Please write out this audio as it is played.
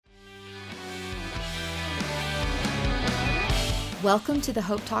Welcome to the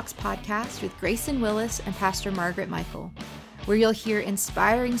Hope Talks podcast with Grayson Willis and Pastor Margaret Michael, where you'll hear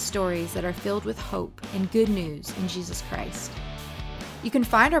inspiring stories that are filled with hope and good news in Jesus Christ. You can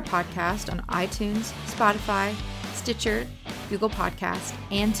find our podcast on iTunes, Spotify, Stitcher, Google Podcast,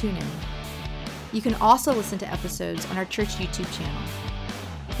 and TuneIn. You can also listen to episodes on our church YouTube channel.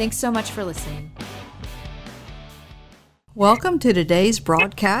 Thanks so much for listening. Welcome to today's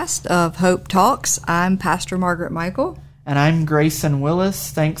broadcast of Hope Talks. I'm Pastor Margaret Michael. And I'm Grayson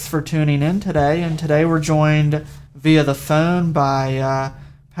Willis. Thanks for tuning in today. And today we're joined via the phone by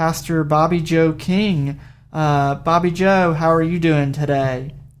Pastor Bobby Joe King. Bobby Joe, how are you doing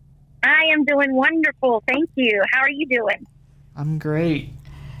today? I am doing wonderful. Thank you. How are you doing? I'm great.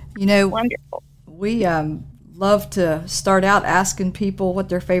 You know, Wonderful. we love to start out asking people what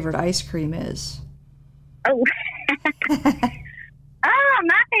their favorite ice cream is. Oh.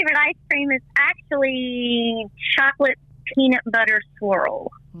 My favorite ice cream is actually chocolate peanut butter swirl.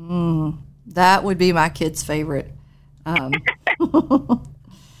 That would be my kid's favorite. And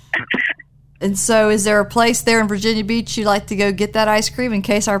so is there a place there in Virginia Beach you'd like to go get that ice cream in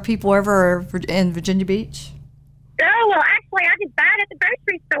case our people ever are in Virginia Beach? Oh, well, actually, I just buy it at the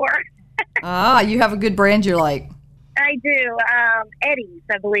grocery store. You have a good brand you like. I do. Eddie's,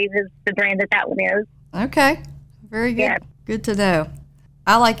 I believe, is the brand that one is. Okay. Very good. Yeah. Good to know.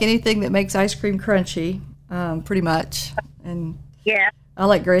 I like anything that makes ice cream crunchy, pretty much. And Yeah. I'll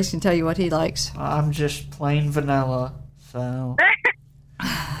let Grayson tell you what he likes. I'm just plain vanilla, so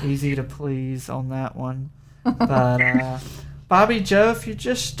easy to please on that one. But Bobby Joe, if you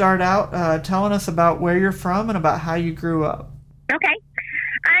just start out telling us about where you're from and about how you grew up. Okay.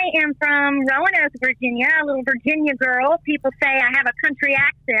 I am from Roanoke, Virginia, a little Virginia girl. People say I have a country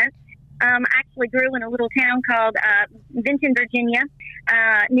accent. I actually grew in a little town called Vinton, Virginia,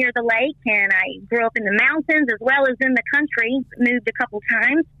 near the lake, and I grew up in the mountains as well as in the country, moved a couple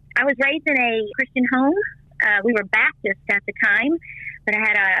times. I was raised in a Christian home. We were Baptist at the time, but I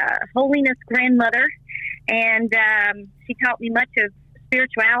had a holiness grandmother, and she taught me much of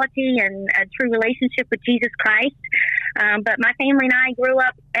spirituality and a true relationship with Jesus Christ. But my family and I grew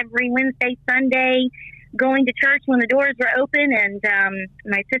up every Wednesday, Sunday, going to church when the doors were open, and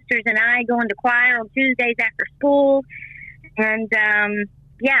my sisters and I going to choir on Tuesdays after school. And,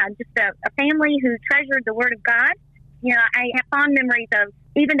 just a family who treasured the Word of God. You know, I have fond memories of,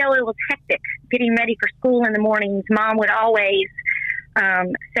 even though it was hectic getting ready for school in the mornings, Mom would always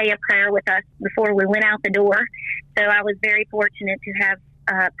say a prayer with us before we went out the door. So I was very fortunate to have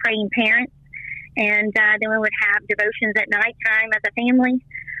praying parents. And then we would have devotions at nighttime as a family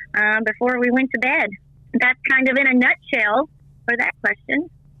before we went to bed. That's kind of in a nutshell for that question.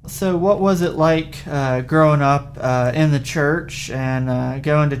 So what was it like growing up in the church and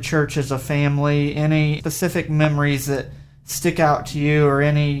going to church as a family? Any specific memories that stick out to you, or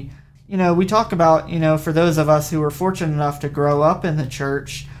any, we talk about, for those of us who were fortunate enough to grow up in the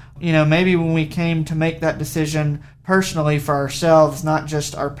church, maybe when we came to make that decision personally for ourselves, not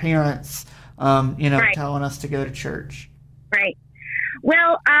just our parents, Right. telling us to go to church. Right.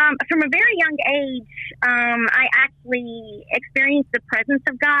 Well, from a very young age, I actually experienced the presence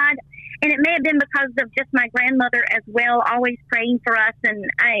of God, and it may have been because of just my grandmother as well, always praying for us. And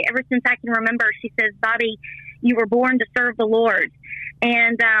ever since I can remember, she says, "Bobby, you were born to serve the Lord."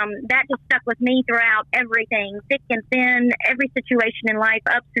 And that just stuck with me throughout everything, thick and thin, every situation in life,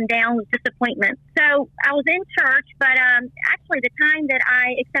 ups and downs, disappointments. So I was in church, but actually the time that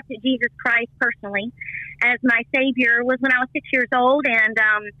I accepted Jesus Christ personally as my Savior was when I was 6 years old. And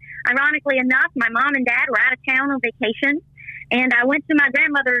ironically enough, my mom and dad were out of town on vacation. And I went to my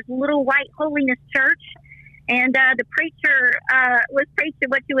grandmother's little white holiness church. And the preacher was preaching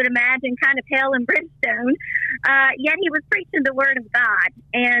what you would imagine, kind of hell and brimstone. Yet he was preaching the Word of God.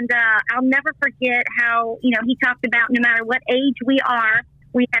 And I'll never forget how, he talked about no matter what age we are,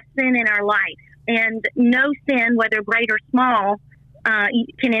 we have sin in our life. And no sin, whether great or small,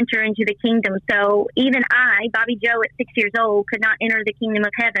 can enter into the kingdom. So even I, Bobby Joe, at 6 years old, could not enter the kingdom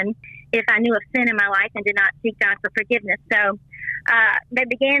of heaven if I knew of sin in my life and did not seek God for forgiveness. So they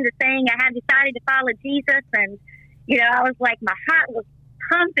began to sing, I had decided to follow Jesus. And, I was like, my heart was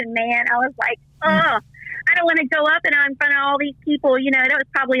pumping, man. I was like, I don't want to go up and in front of all these people. That was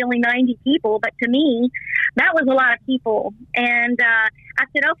probably only 90 people, but to me, that was a lot of people. And I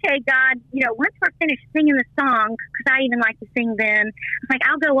said, okay, God, once we're finished singing the song, because I even like to sing then, I was like,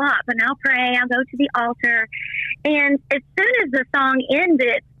 I'll go up and I'll pray. I'll go to the altar. And as soon as the song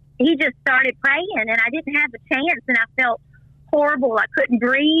ended, he just started praying, and I didn't have a chance, and I felt horrible. I couldn't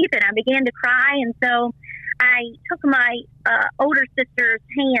breathe, and I began to cry. And so I took my older sister's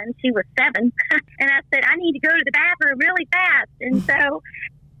hand. She was 7. And I said, I need to go to the bathroom really fast. And so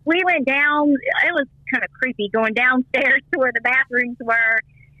we went down. It was kind of creepy going downstairs to where the bathrooms were.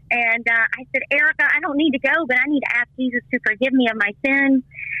 And I said, Erica, I don't need to go, but I need to ask Jesus to forgive me of my sin.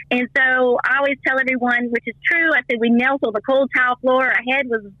 And so I always tell everyone, which is true, I said we knelt on the cold tile floor. Our head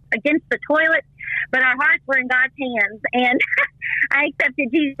was against the toilet, but our hearts were in God's hands. And I accepted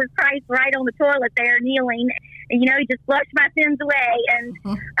Jesus Christ right on the toilet there, kneeling. And, he just flushed my sins away.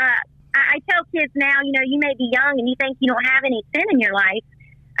 And I tell kids now, you may be young and you think you don't have any sin in your life.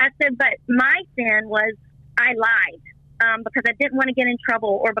 I said, but my sin was I lied. Because I didn't want to get in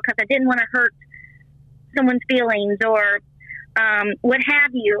trouble, or because I didn't want to hurt someone's feelings, or what have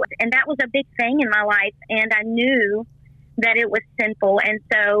you. And that was a big thing in my life, and I knew that it was sinful. And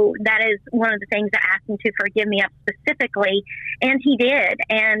so that is one of the things I asked him to forgive me of specifically, and he did.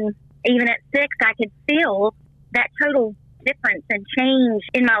 And even at 6, I could feel that total difference and change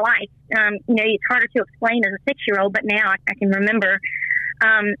in my life. It's harder to explain as a 6-year-old, but now I can remember.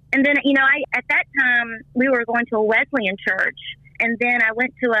 And then, at that time, we were going to a Wesleyan church, and then I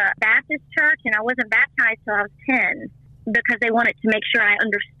went to a Baptist church, and I wasn't baptized till I was 10 because they wanted to make sure I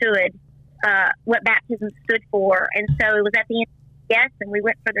understood what baptism stood for. And so it was at the end, yes, and we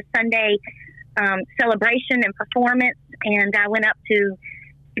went for the Sunday celebration and performance, and I went up to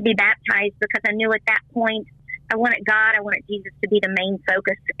be baptized because I knew at that point I wanted God, I wanted Jesus to be the main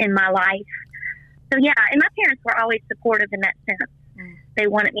focus in my life. So, yeah, and my parents were always supportive in that sense. They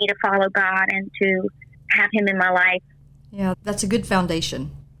wanted me to follow God and to have him in my life. Yeah, that's a good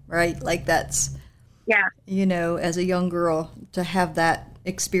foundation, right? Like that's, as a young girl, to have that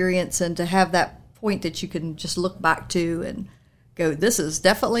experience and to have that point that you can just look back to and go, this is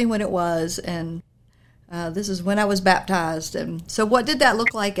definitely when it was, and this is when I was baptized. And so what did that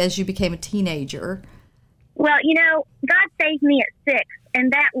look like as you became a teenager? Well, God saved me at 6.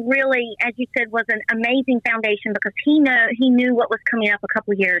 And that really, as you said, was an amazing foundation because he knew what was coming up a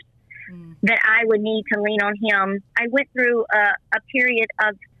couple of years that I would need to lean on him. I went through a period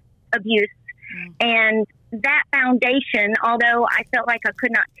of abuse, and that foundation, although I felt like I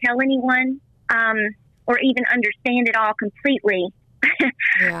could not tell anyone or even understand it all completely,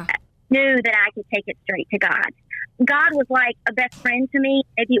 knew that I could take it straight to God. God was like a best friend to me.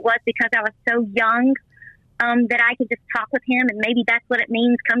 Maybe it was because I was so young. That I could just talk with him, and maybe that's what it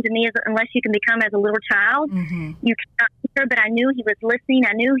means, come to me unless you can become as a little child. Mm-hmm. You cannot hear, but I knew he was listening.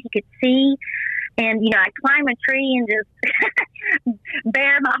 I knew he could see. And, I'd climb a tree and just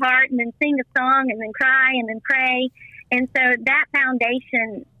bare my heart and then sing a song and then cry and then pray. And so that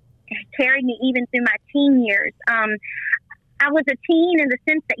foundation carried me even through my teen years. I was a teen in the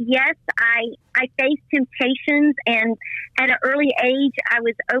sense that, yes, I faced temptations, and at an early age, I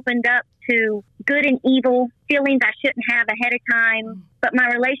was opened up to good and evil feelings I shouldn't have ahead of time. But my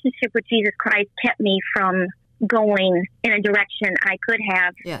relationship with Jesus Christ kept me from going in a direction I could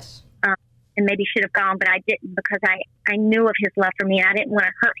have. Yes. And maybe should have gone, but I didn't because I knew of his love for me. I didn't want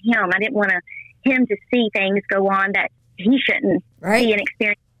to hurt him. I didn't want him to see things go on that he shouldn't see and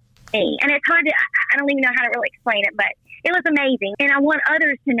experience me. And it's hard to, I don't even know how to really explain it, but it was amazing. And I want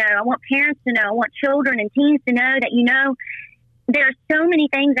others to know. I want parents to know. I want children and teens to know that, there are so many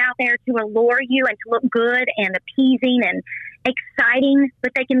things out there to allure you and to look good and appeasing and exciting,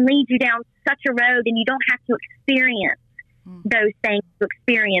 but they can lead you down such a road, and you don't have to experience those things to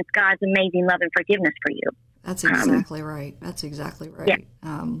experience God's amazing love and forgiveness for you. That's exactly right. That's exactly right.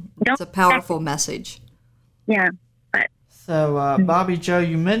 Yeah. It's a powerful message. Yeah. So, Bobby Joe,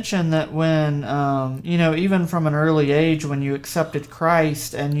 you mentioned that when, even from an early age when you accepted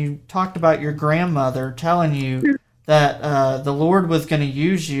Christ, and you talked about your grandmother telling you that the Lord was going to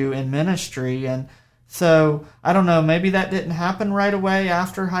use you in ministry. And so, I don't know, maybe that didn't happen right away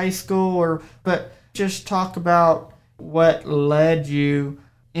after high school, but just talk about what led you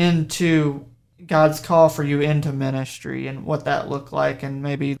into God's call for you into ministry and what that looked like, and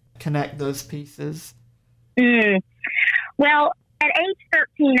maybe connect those pieces. Well, at age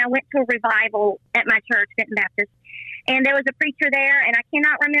 13, I went to a revival at my church, Benton Baptist, and there was a preacher there, and I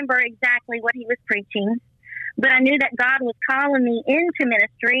cannot remember exactly what he was preaching, but I knew that God was calling me into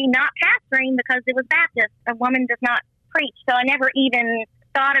ministry, not pastoring, because it was Baptist. A woman does not preach, so I never even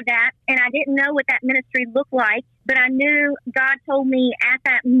thought of that, and I didn't know what that ministry looked like, but I knew God told me at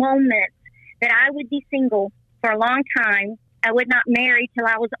that moment that I would be single for a long time. I would not marry till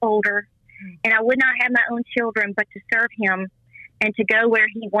I was older, and I would not have my own children, but to serve him and to go where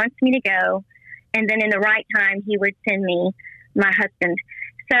he wants me to go. And then in the right time, he would send me my husband.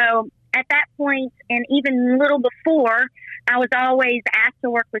 So at that point, and even a little before, I was always asked to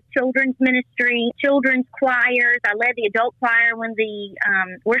work with children's ministry, children's choirs. I led the adult choir when the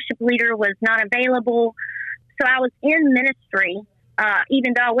worship leader was not available. So I was in ministry,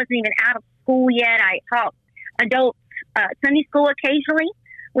 even though I wasn't even out of school yet. I taught adult Sunday school occasionally,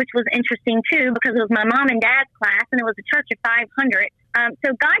 which was interesting too, because it was my mom and dad's class, and it was a church of 500.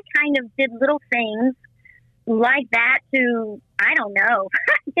 So God kind of did little things like that to, I don't know,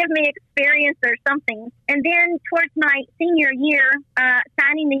 give me experience or something. And then towards my senior year,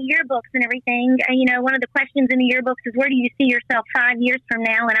 signing the yearbooks and everything, one of the questions in the yearbooks is, where do you see yourself 5 years from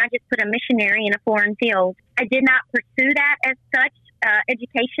now? And I just put a missionary in a foreign field. I did not pursue that as such,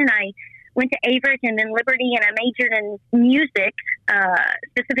 education. I went to Averett and then Liberty, and I majored in music,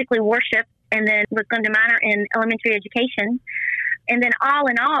 specifically worship, and then was going to minor in elementary education. And then all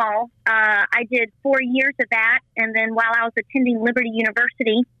in all, I did 4 years of that. And then while I was attending Liberty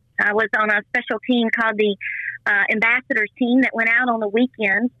University, I was on a special team called the Ambassadors team that went out on the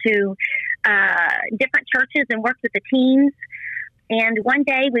weekends to different churches and worked with the teams. And one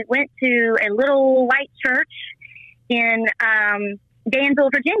day we went to a little white church in Danville,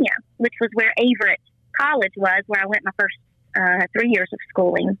 Virginia, which was where Averett College was, where I went my first 3 years of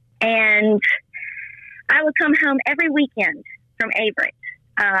schooling. And I would come home every weekend from Averett.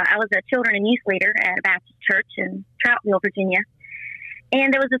 I was a children and youth leader at a Baptist church in Troutville, Virginia.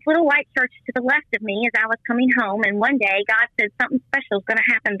 And there was this little white church to the left of me as I was coming home. And one day God said something special is going to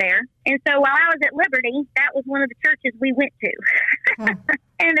happen there. And so while I was at Liberty, that was one of the churches we went to.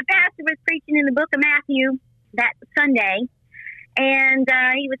 And the pastor was preaching in the book of Matthew that Sunday. And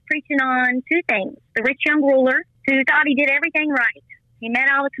he was preaching on two things. The rich young ruler who thought he did everything right. He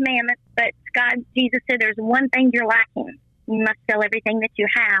met all the commandments, but Jesus said, there's one thing you're lacking. You must sell everything that you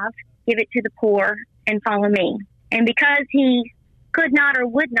have, give it to the poor, and follow me. And because he could not or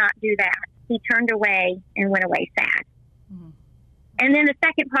would not do that, he turned away and went away sad. Mm-hmm. And then the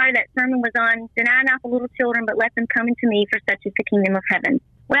second part of that sermon was on, deny not the little children, but let them come into me, for such is the kingdom of heaven.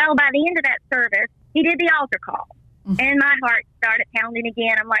 Well, by the end of that service, he did the altar call. Mm-hmm. And my heart started pounding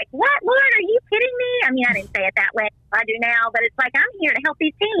again. I'm like, what, Lord, are you kidding me? I mean, I didn't say it that way. I do now, but it's like, I'm here to help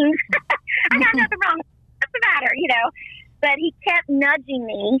these teens. I got nothing wrong. What's the matter, But he kept nudging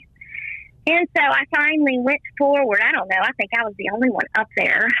me. And so I finally went forward. I don't know. I think I was the only one up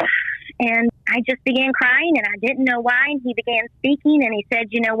there. And I just began crying, and I didn't know why. And he began speaking, and he said,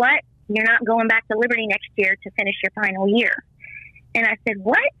 you know what? You're not going back to Liberty next year to finish your final year. And I said,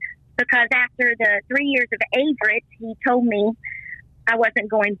 what? Because after the 3 years of Averett, he told me I wasn't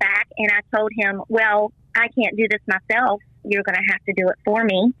going back. And I told him, well, I can't do this myself. You're going to have to do it for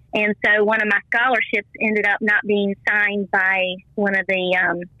me. And so one of my scholarships ended up not being signed by one of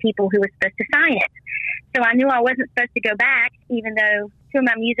the people who was supposed to sign it. So I knew I wasn't supposed to go back, even though two of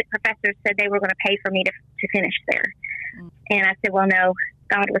my music professors said they were going to pay for me to finish there. And I said, well, no,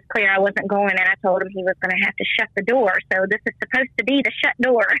 God was clear I wasn't going. And I told him he was going to have to shut the door. So this is supposed to be the shut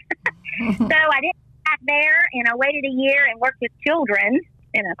door. So I didn't go back there, and I waited a year and worked with children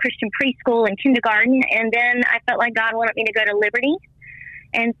in a Christian preschool and kindergarten. And then I felt like God wanted me to go to Liberty.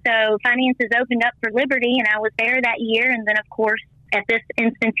 And so finances opened up for Liberty, and I was there that year. And then, of course, at this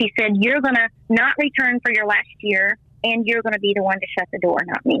instance, he said, you're going to not return for your last year, and you're going to be the one to shut the door,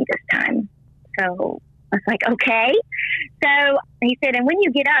 not me this time. So I was like, okay. So he said, and when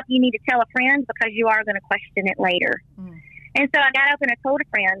you get up, you need to tell a friend, because you are going to question it later. And so I got up and I told a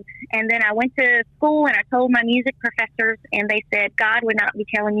friend, and then I went to school and I told my music professors, and they said, God would not be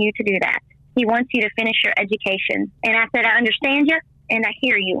telling you to do that. He wants you to finish your education. And I said, I understand you and I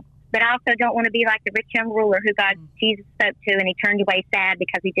hear you, but I also don't want to be like the rich young ruler who Jesus spoke to, and he turned away sad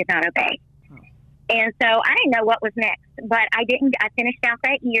because he did not obey. And so I didn't know what was next, but I finished out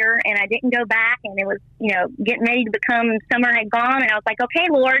that year, and I didn't go back, and it was, getting ready to become, summer had gone, and I was like, okay,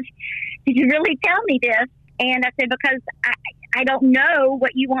 Lord, did you really tell me this? And I said, because I don't know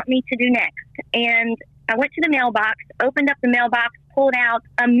what you want me to do next. And I went to the mailbox, opened up the mailbox, pulled out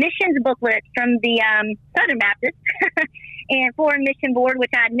a missions booklet from the Southern Baptist and Foreign Mission Board, which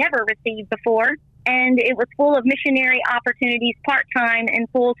I'd never received before. And it was full of missionary opportunities, part-time and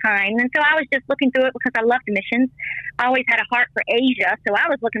full-time. And so I was just looking through it because I loved missions. I always had a heart for Asia. So I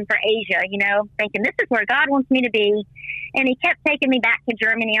was looking for Asia, thinking this is where God wants me to be. And he kept taking me back to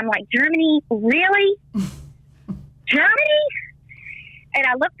Germany. I'm like, Germany? Really? Germany? And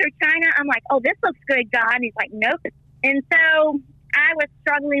I looked through China. I'm like, oh, this looks good, God. And he's like, nope. And so I was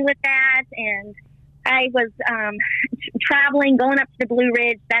struggling with that. And I was traveling, going up to the Blue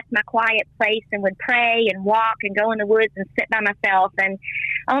Ridge. That's my quiet place, and would pray and walk and go in the woods and sit by myself. And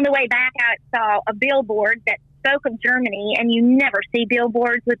on the way back, I saw a billboard that spoke of Germany, and you never see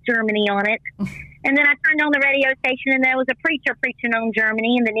billboards with Germany on it. And then I turned on the radio station, and there was a preacher preaching on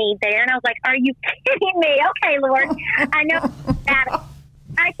Germany and the need there. And I was like, are you kidding me? Okay, Lord, I know that.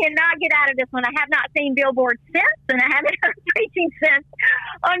 I cannot get out of this one. I have not seen billboards since, and I haven't heard preaching since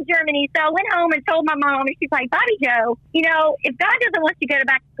on Germany. So I went home and told my mom, and she's like, Bobby Joe, you know, if God doesn't want you to go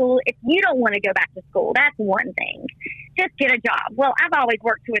back to school, if you don't want to go back to school, that's one thing. Just get a job. Well, I've always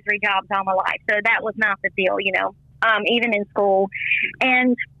worked 2 or 3 jobs all my life, so that was not the deal, you know, even in school.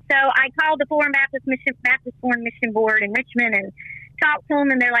 And so I called the Foreign Baptist Foreign Mission Board in Richmond and talked to them,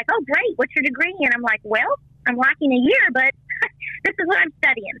 and they're like, oh, great, what's your degree? And I'm like, well, I'm lacking a year, but this is what I'm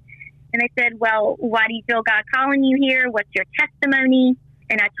studying. And they said, well, why do you feel God calling you here? What's your testimony?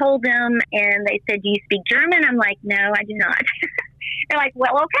 And I told them, and they said, do you speak German? I'm like, no, I do not. They're like,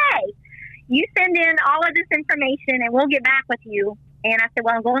 well, okay. You send in all of this information, and we'll get back with you. And I said,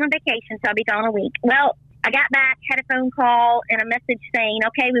 well, I'm going on vacation, so I'll be gone a week. Well, I got back, had a phone call, and a message saying,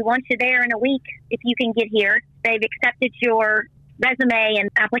 okay, we want you there in a week if you can get here. They've accepted your resume and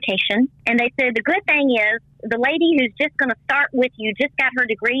application. And they said, the good thing is the lady who's just going to start with you just got her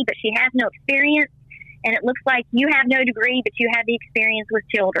degree, but she has no experience. And it looks like you have no degree, but you have the experience with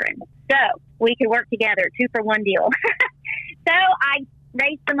children. So we could work together, 2-for-1 deal. So I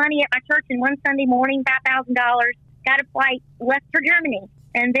raised the money at my church in one Sunday morning, $5,000, got a flight, left for Germany.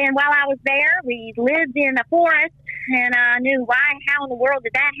 And then while I was there, we lived in a forest, and I knew how in the world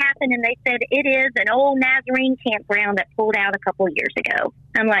did that happen? And they said, it is an old Nazarene campground that pulled out a couple of years ago.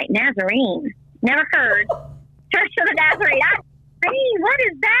 I'm like, Nazarene? Never heard. Church of the Nazarene. What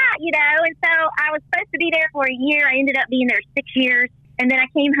is that? You know, and so I was supposed to be there for a year. I ended up being there 6 years. And then I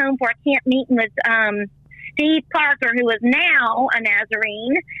came home for a camp meeting with Steve Parker, who is now a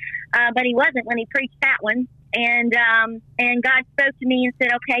Nazarene, but he wasn't when he preached that one. And God spoke to me and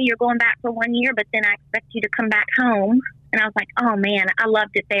said, okay, you're going back for 1 year, but then I expect you to come back home. And I was like, oh man, I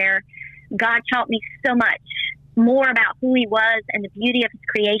loved it there. God taught me so much more about who he was and the beauty of his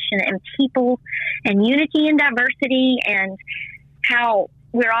creation and people and unity and diversity and how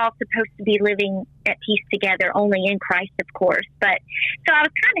we're all supposed to be living at peace together, only in Christ, of course. But so I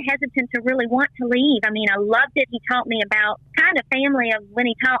was kind of hesitant to really want to leave. I mean, I loved it. He taught me about kind of family of when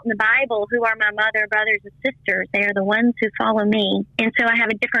he taught in the Bible, who are my mother, brothers, and sisters. They are the ones who follow me. And so I have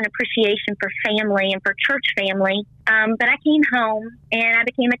a different appreciation for family and for church family. But I came home and I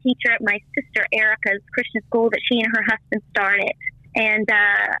became a teacher at my sister Erica's Christian school that she and her husband started. And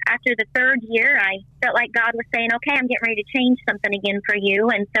after the 3rd year, I felt like God was saying, okay, I'm getting ready to change something again for you.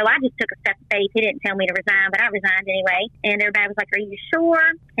 And so I just took a step of faith. He didn't tell me to resign, but I resigned anyway. And everybody was like, are you sure?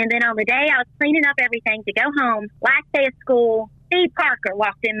 And then on the day I was cleaning up everything to go home, last day of school, Steve Parker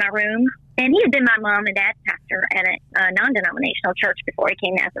walked in my room. And he had been my mom and dad's pastor at a non-denominational church before he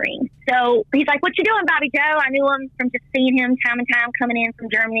came Nazarene. So he's like, what you doing, Bobby Joe? I knew him from just seeing him time and time coming in from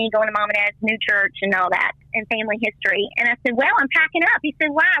Germany, going to mom and dad's new church and all that, and family history. And I said, well, I'm packing up. He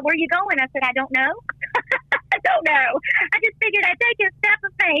said, why? Where are you going? I said, I don't know. I don't know. I just figured I'd take a step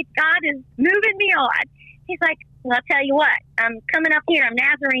of faith. God is moving me on. He's like, well, I'll tell you what, I'm coming up here. I'm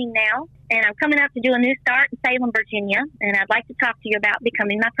Nazarene now, and I'm coming up to do a new start in Salem, Virginia, and I'd like to talk to you about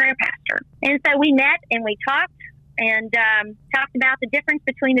becoming my prayer pastor. And so we met and we talked and talked about the difference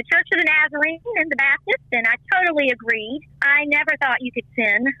between the Church of the Nazarene and the Baptist, and I totally agreed. I never thought you could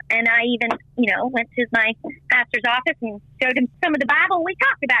sin, and I even, went to my pastor's office and showed him some of the Bible. We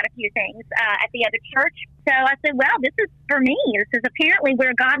talked about a few things at the other church. So I said, well, this is for me. This is apparently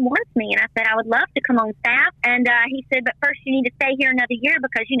where God wants me. And I said, I would love to come on staff. And he said, but first you need to stay here another year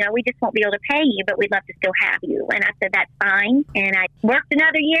because, we just won't be able to pay you, but we'd love to still have you. And I said, that's fine. And I worked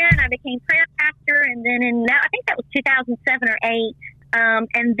another year and I became prayer pastor. And then I think that was 2007 or 8.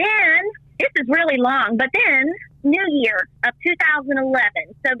 And then, this is really long, but then New Year of 2011.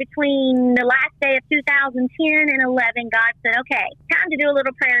 So between the last day of 2010 and 11, God said, okay, time to do a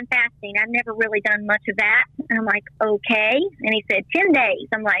little prayer and fasting. I've never really done much of that. And I'm like, okay. And he said, 10 days.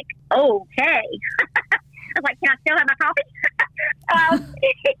 I'm like, okay. I was like, can I still have my coffee?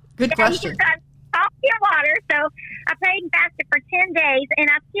 Good question. Coffee and water. So I prayed and fasted for 10 days, and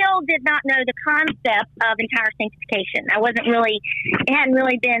I still did not know the concept of entire sanctification. It hadn't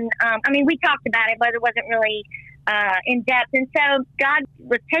really been, we talked about it, but it wasn't really in depth. And so God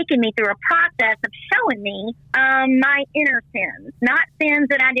was taking me through a process of showing me my inner sins, not sins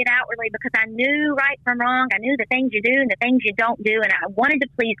that I did outwardly, because I knew right from wrong. I knew the things you do and the things you don't do, and I wanted to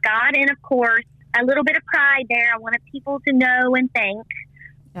please God. And of course, a little bit of pride there. I wanted people to know and think.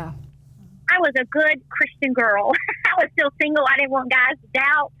 Yeah. I was a good Christian girl. I was still single. I didn't want guys to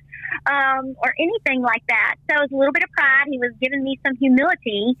doubt or anything like that. So it was a little bit of pride. He was giving me some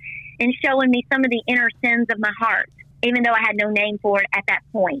humility and showing me some of the inner sins of my heart, even though I had no name for it at that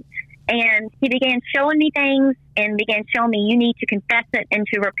point. And he began showing me things and began showing me, you need to confess it and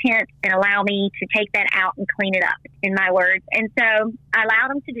to repent and allow me to take that out and clean it up, in my words. And so I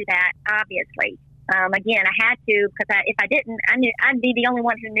allowed him to do that, obviously. Again, I had to, because if I didn't, I knew I'd be the only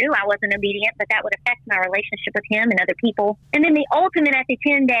one who knew I wasn't obedient, but that would affect my relationship with him and other people. And then the ultimate at the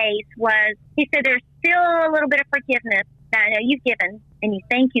 10 days was, he said, there's still a little bit of forgiveness that I know you've given, and you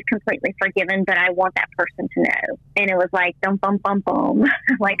think you've completely forgiven, but I want that person to know. And it was like, dum, bum, bum, bum.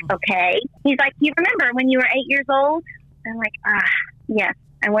 Like, okay. He's like, you remember when you were 8 years old? I'm like, yes.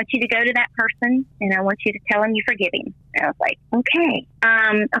 I want you to go to that person, and I want you to tell him you forgive him. And I was like, okay.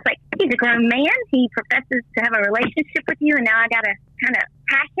 I was like, he's a grown man. He professes to have a relationship with you, and now I got to kind of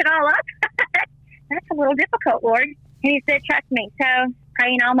hash it all up. That's a little difficult, Lord. And he said, trust me. So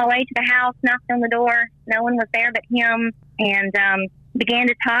praying all my way to the house, knocked on the door. No one was there but him, and began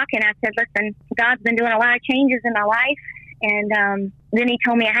to talk. And I said, listen, God's been doing a lot of changes in my life. And then he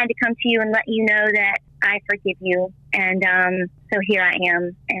told me I had to come to you and let you know that I forgive you. And so here I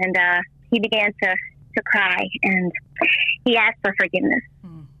am. And he began to cry, and he asked for forgiveness.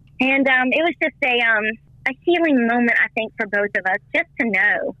 And it was just a healing moment, I think, for both of us, just to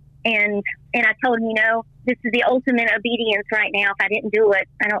know. And I told him, this is the ultimate obedience right now. If I didn't do it,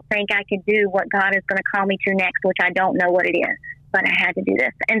 I don't think I could do what God is going to call me to next, which I don't know what it is. But I had to do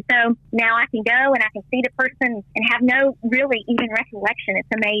this. And so now I can go and I can see the person and have no really even recollection. It's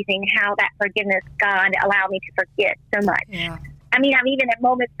amazing how that forgiveness, God allowed me to forget so much. Yeah. I mean, I've even at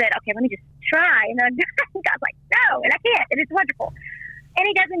moments said, okay, let me just try. And then God's like, no, and I can't. And it's wonderful. And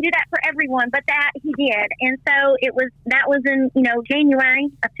he doesn't do that for everyone, but that he did. And so that was in, January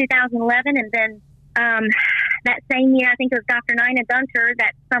of 2011. And then that same year, I think it was Dr. Nina Dunter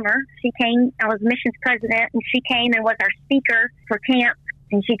that summer. She came, I was missions president, and she came and was our speaker for camp.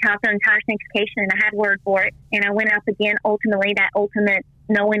 And she taught the entire sanctification, and I had word for it. And I went up again, ultimately, that ultimate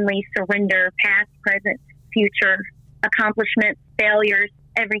knowingly surrender, past, present, future, accomplishments, failures,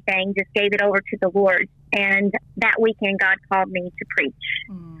 everything, just gave it over to the Lord. And that weekend, God called me to preach.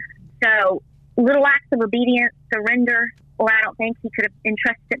 So little acts of obedience, surrender, or I don't think he could have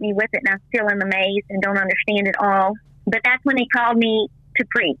entrusted me with it, and I still am amazed and don't understand it all. But that's when he called me to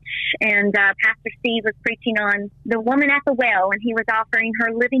preach. And Pastor Steve was preaching on the woman at the well, and he was offering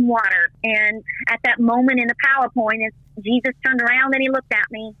her living water. And at that moment in the PowerPoint, Jesus turned around and he looked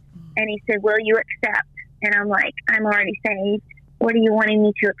at me, and he said, will you accept? And I'm like, I'm already saved. What are you wanting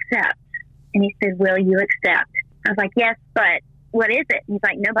me to accept? And he said, will you accept? I was like, yes, but what is it? And he's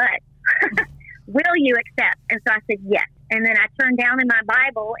like, no, but. Will you accept? And so I said, yes. And then I turned down in my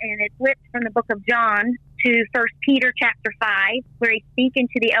Bible, and it flipped from the book of John to 1 Peter chapter 5, where he's speaking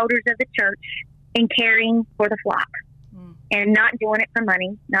to the elders of the church and caring for the flock. And not doing it for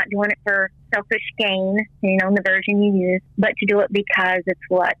money, not doing it for selfish gain, the version you use, but to do it because it's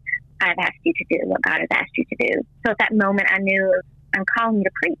what I've asked you to do, what God has asked you to do. So at that moment, I knew I'm calling you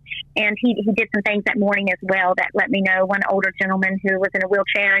to preach. And he did some things that morning as well that let me know. One older gentleman who was in a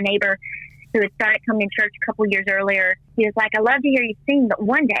wheelchair, a neighbor who had started coming to church a couple years earlier, he was like, I love to hear you sing, but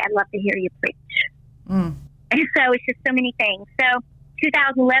one day I'd love to hear you preach. And so it's just so many things. So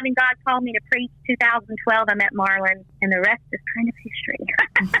 2011, God called me to preach. 2012, I met Marlon, and the rest is kind of history.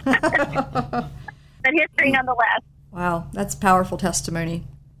 But history nonetheless. Wow, that's a powerful testimony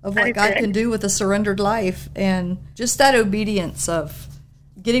of what God can do with a surrendered life, and just that obedience of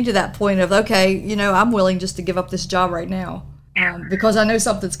getting to that point of, okay, I'm willing just to give up this job right now because I know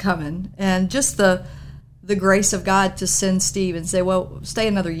something's coming. And just the grace of God to send Steve and say, well, stay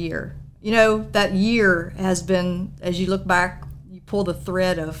another year. That year has been, as you look back, you pull the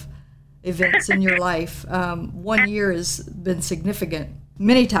thread of events in your life. 1 year has been significant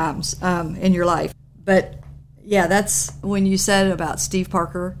many times in your life. But yeah, that's when you said about Steve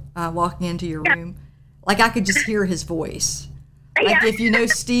Parker walking into your room. Like, I could just hear his voice. Like, if you know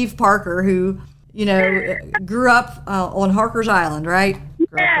Steve Parker, who, grew up on Harker's Island, right?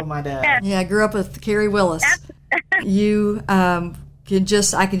 Grew up with my dad. Yeah, grew up with Carrie Willis. You I can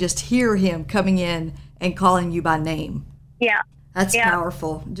just hear him coming in and calling you by name. Yeah. That's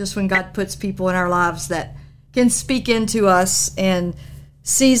powerful. Just when God puts people in our lives that can speak into us and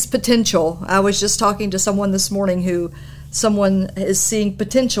sees potential. I was just talking to someone this morning who someone is seeing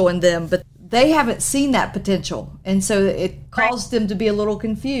potential in them, but they haven't seen that potential. And so it caused them to be a little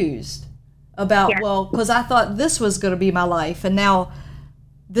confused about, well, because I thought this was going to be my life, and now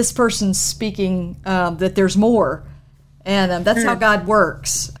this person's speaking that there's more. And that's how God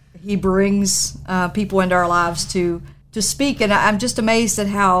works. He brings people into our lives to speak. And I'm just amazed at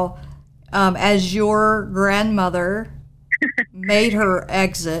how, as your grandmother made her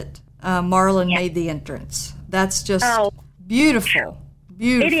exit Marlon made the entrance. That's just beautiful.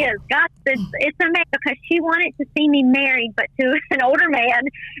 Beautiful. It is. God, it's amazing because she wanted to see me married, but to an older man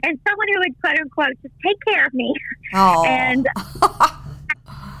and someone who would, quote unquote, just take care of me. Oh. And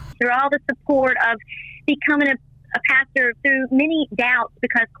through all the support of becoming a pastor, through many doubts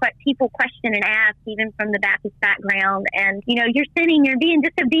because people question and ask, even from the Baptist background. And, you're sinning, you're being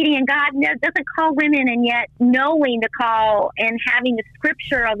disobedient. God doesn't call women, and yet knowing the call and having the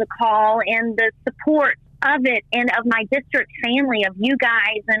scripture of the call and the support of it and of my district family, of you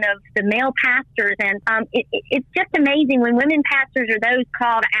guys and of the male pastors. And it's just amazing when women pastors or those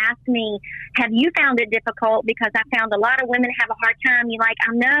called ask me, have you found it difficult? Because I found a lot of women have a hard time.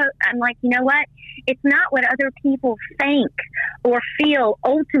 I'm like, you know what? It's not what other people think or feel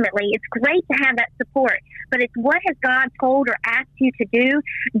ultimately. It's great to have that support, but it's what has God told or asked you to do.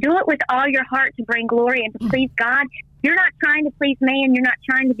 Do it with all your heart to bring glory and to please God. You're not trying to please man. You're not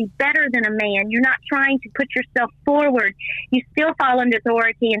trying to be better than a man. You're not trying to put yourself forward. You still fall under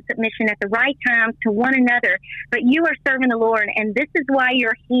authority and submission at the right time to one another, but you are serving the Lord, and this is why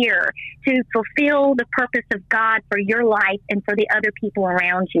you're here, to fulfill the purpose of God for your life and for the other people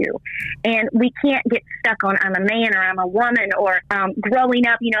around you. And we can't get stuck on I'm a man or I'm a woman or growing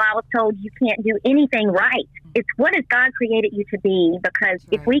up, I was told you can't do anything right. It's what has God created you to be, because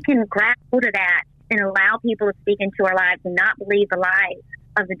if we can grab hold of that and allow people to speak into our lives and not believe the lies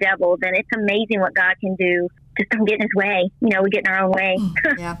of the devil, then it's amazing what God can do. Just don't get in his way. We get in our own way.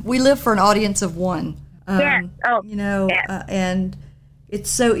 Yeah. We live for an audience of one. Yes. And it's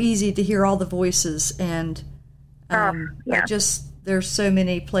so easy to hear all the voices. And there's so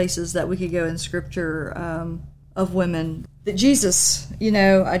many places that we could go in Scripture of women. That Jesus,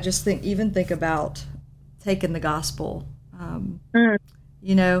 I just think about taking the gospel.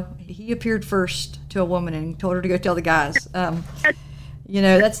 He appeared first to a woman and told her to go tell the guys.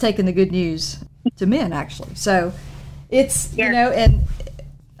 That's taking the good news to men, actually. So it's, and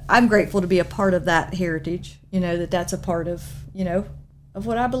I'm grateful to be a part of that heritage, that's a part of, of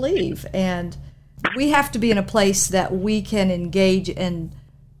what I believe. And we have to be in a place that we can engage in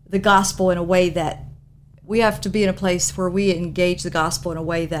the gospel in a way that we have to be in a place where we engage the gospel in a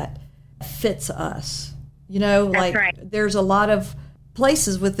way that fits us. There's a lot of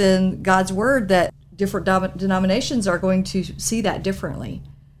places within God's word that different denominations are going to see that differently.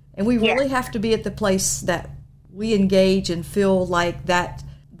 And we really have to be at the place that we engage and feel like that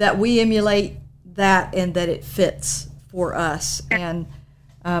we emulate that and that it fits for us. And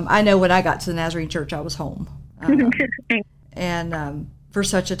I know when I got to the Nazarene Church, I was home. For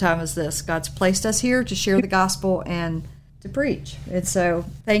such a time as this, God's placed us here to share the gospel and to preach. And so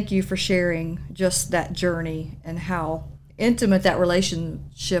thank you for sharing just that journey and how intimate that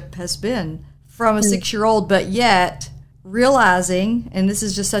relationship has been from a 6-year-old, but yet realizing, and this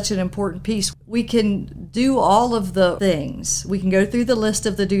is just such an important piece, we can do all of the things. We can go through the list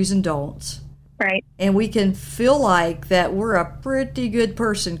of the do's and don'ts. Right. And we can feel like that we're a pretty good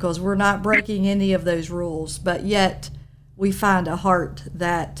person because we're not breaking any of those rules, but yet we find a heart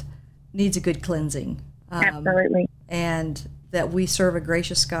that needs a good cleansing. Absolutely. And that we serve a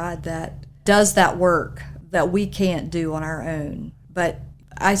gracious God that does that work that we can't do on our own. But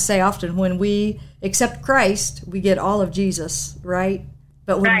I say often, when we accept Christ, we get all of Jesus, right?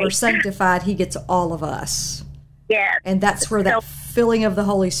 But when we're sanctified, he gets all of us. Yeah. And that's where that filling of the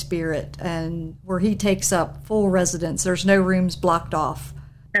Holy Spirit and where he takes up full residence. There's no rooms blocked off.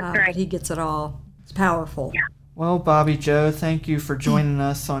 That's right. But he gets it all. It's powerful. Yeah. Well, Bobby Joe, thank you for joining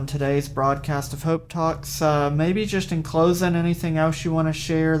us on today's broadcast of Hope Talks. Maybe just in closing, anything else you want to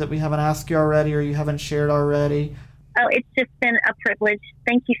share that we haven't asked you already or you haven't shared already? Oh, it's just been a privilege.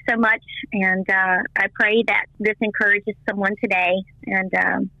 Thank you so much. And I pray that this encourages someone today. And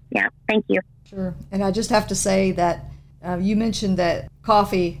thank you. Sure. And I just have to say that you mentioned that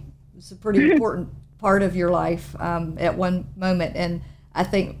coffee is a pretty important part of your life at one moment. And I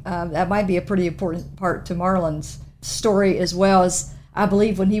think that might be a pretty important part to Marlon's story as well. As I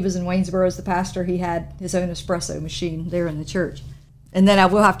believe when he was in Waynesboro as the pastor, he had his own espresso machine there in the church. And then I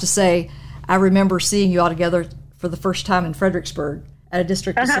will have to say, I remember seeing you all together for the first time in Fredericksburg at a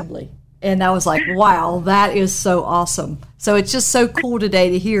district assembly. And I was like, wow, that is so awesome. So it's just so cool today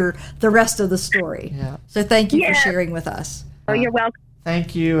to hear the rest of the story. Yeah. So thank you for sharing with us. Oh, you're welcome.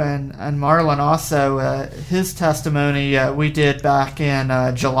 Thank you. And Marlon also, his testimony we did back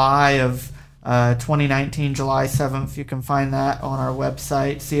in July of 2019, July 7th. You can find that on our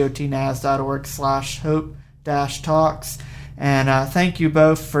website, cotnaz.org/hope-talks. And thank you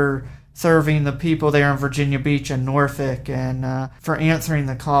both for serving the people there in Virginia Beach and Norfolk, and for answering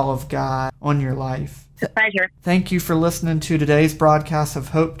the call of God on your life. It's a pleasure. Thank you for listening to today's broadcast of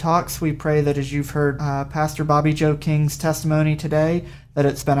Hope Talks. We pray that as you've heard Pastor Bobby Joe King's testimony today, that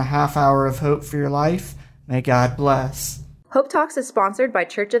it's been a half hour of hope for your life. May God bless. Hope Talks is sponsored by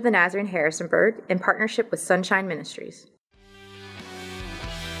Church of the Nazarene Harrisonburg in partnership with Sunshine Ministries.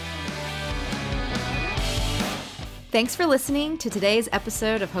 Thanks for listening to today's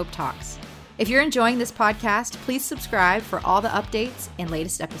episode of Hope Talks. If you're enjoying this podcast, please subscribe for all the updates and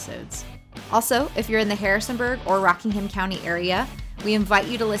latest episodes. Also, if you're in the Harrisonburg or Rockingham County area, we invite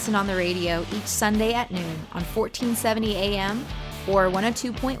you to listen on the radio each Sunday at noon on 1470 AM or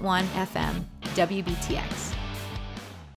 102.1 FM, WBTX.